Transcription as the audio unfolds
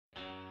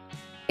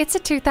It's a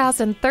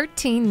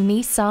 2013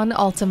 Nissan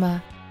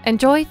Altima.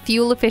 Enjoy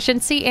fuel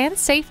efficiency and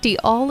safety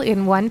all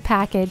in one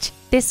package.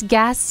 This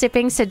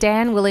gas-sipping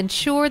sedan will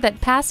ensure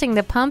that passing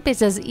the pump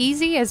is as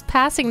easy as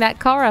passing that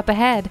car up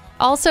ahead.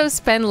 Also,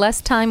 spend less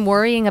time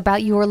worrying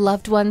about your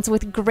loved ones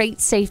with great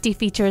safety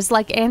features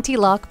like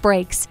anti-lock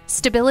brakes,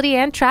 stability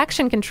and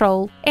traction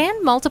control,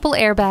 and multiple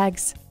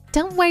airbags.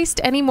 Don't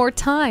waste any more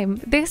time.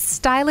 This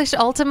stylish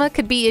Altima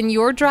could be in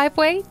your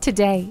driveway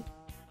today.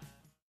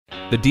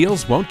 The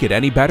deals won't get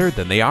any better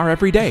than they are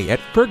every day at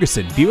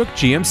Ferguson Buick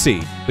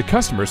GMC. The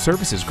customer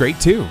service is great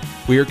too.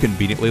 We are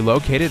conveniently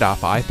located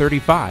off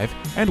I-35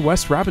 and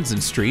West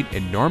Robinson Street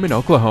in Norman,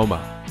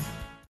 Oklahoma.